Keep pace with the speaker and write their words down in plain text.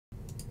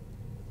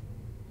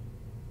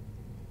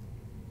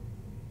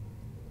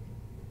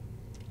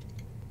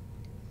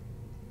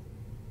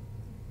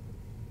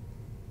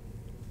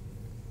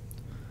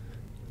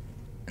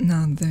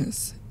Now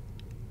this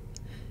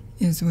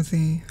is with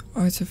the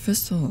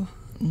artificial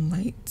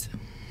light.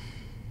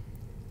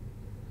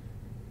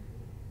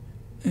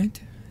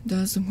 It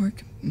does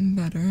work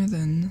better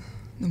than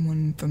the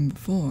one from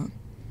before.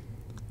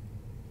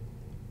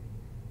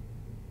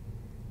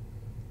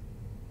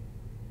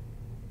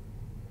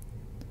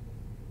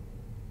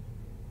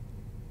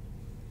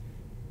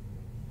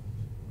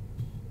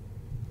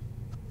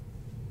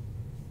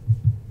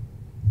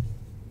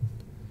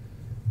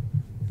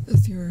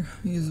 It's your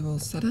usual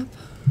setup,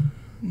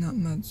 not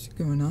much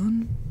going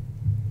on.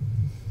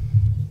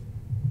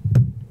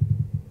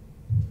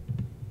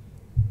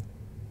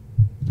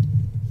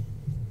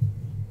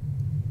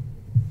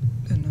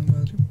 Don't know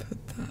where to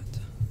put that.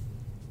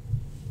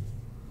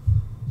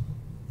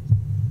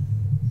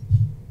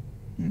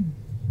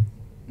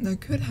 I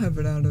could have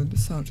it out of the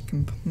shot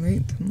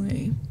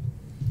completely.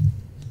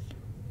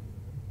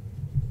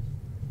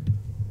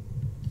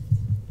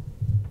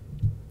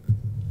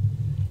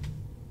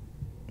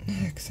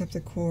 Except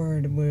the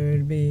cord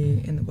would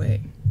be in the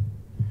way.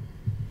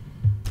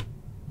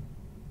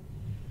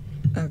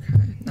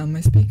 Okay, now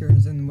my speaker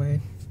is in the way.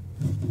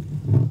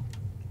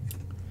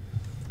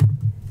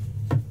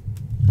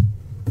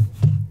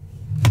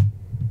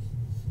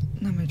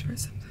 Let me try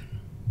something.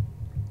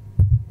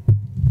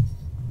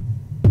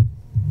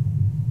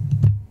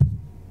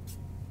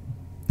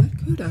 That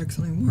could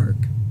actually work.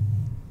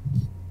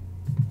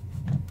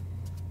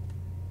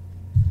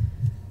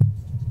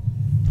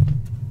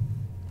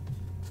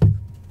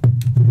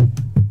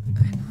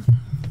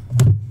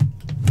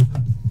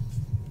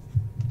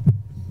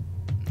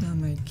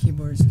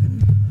 Keyboard's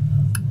gonna...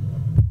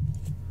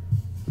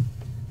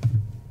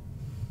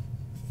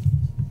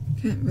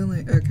 Can't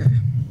really... Okay.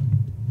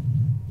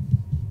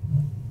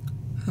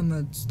 How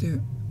much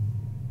do...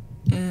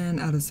 And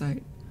out of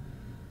sight.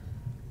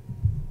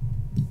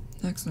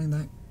 Actually,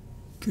 that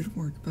could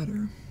work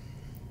better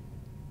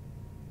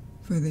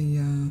for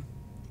the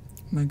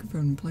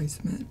microphone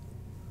placement.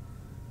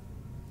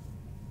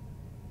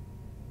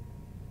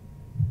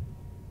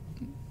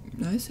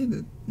 I say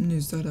the new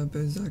setup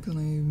is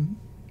actually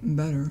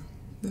better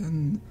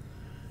than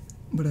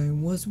what I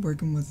was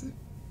working with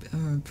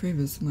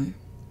previously.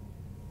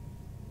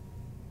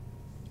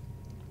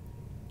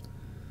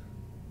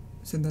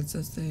 So that's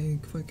just a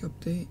quick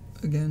update.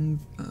 Again,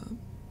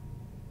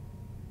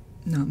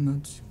 not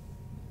much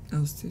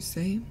else to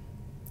say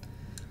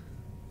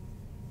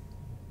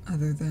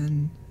other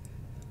than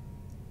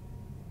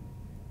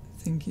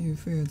thank you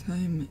for your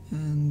time,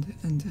 and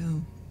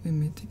until we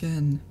meet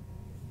again.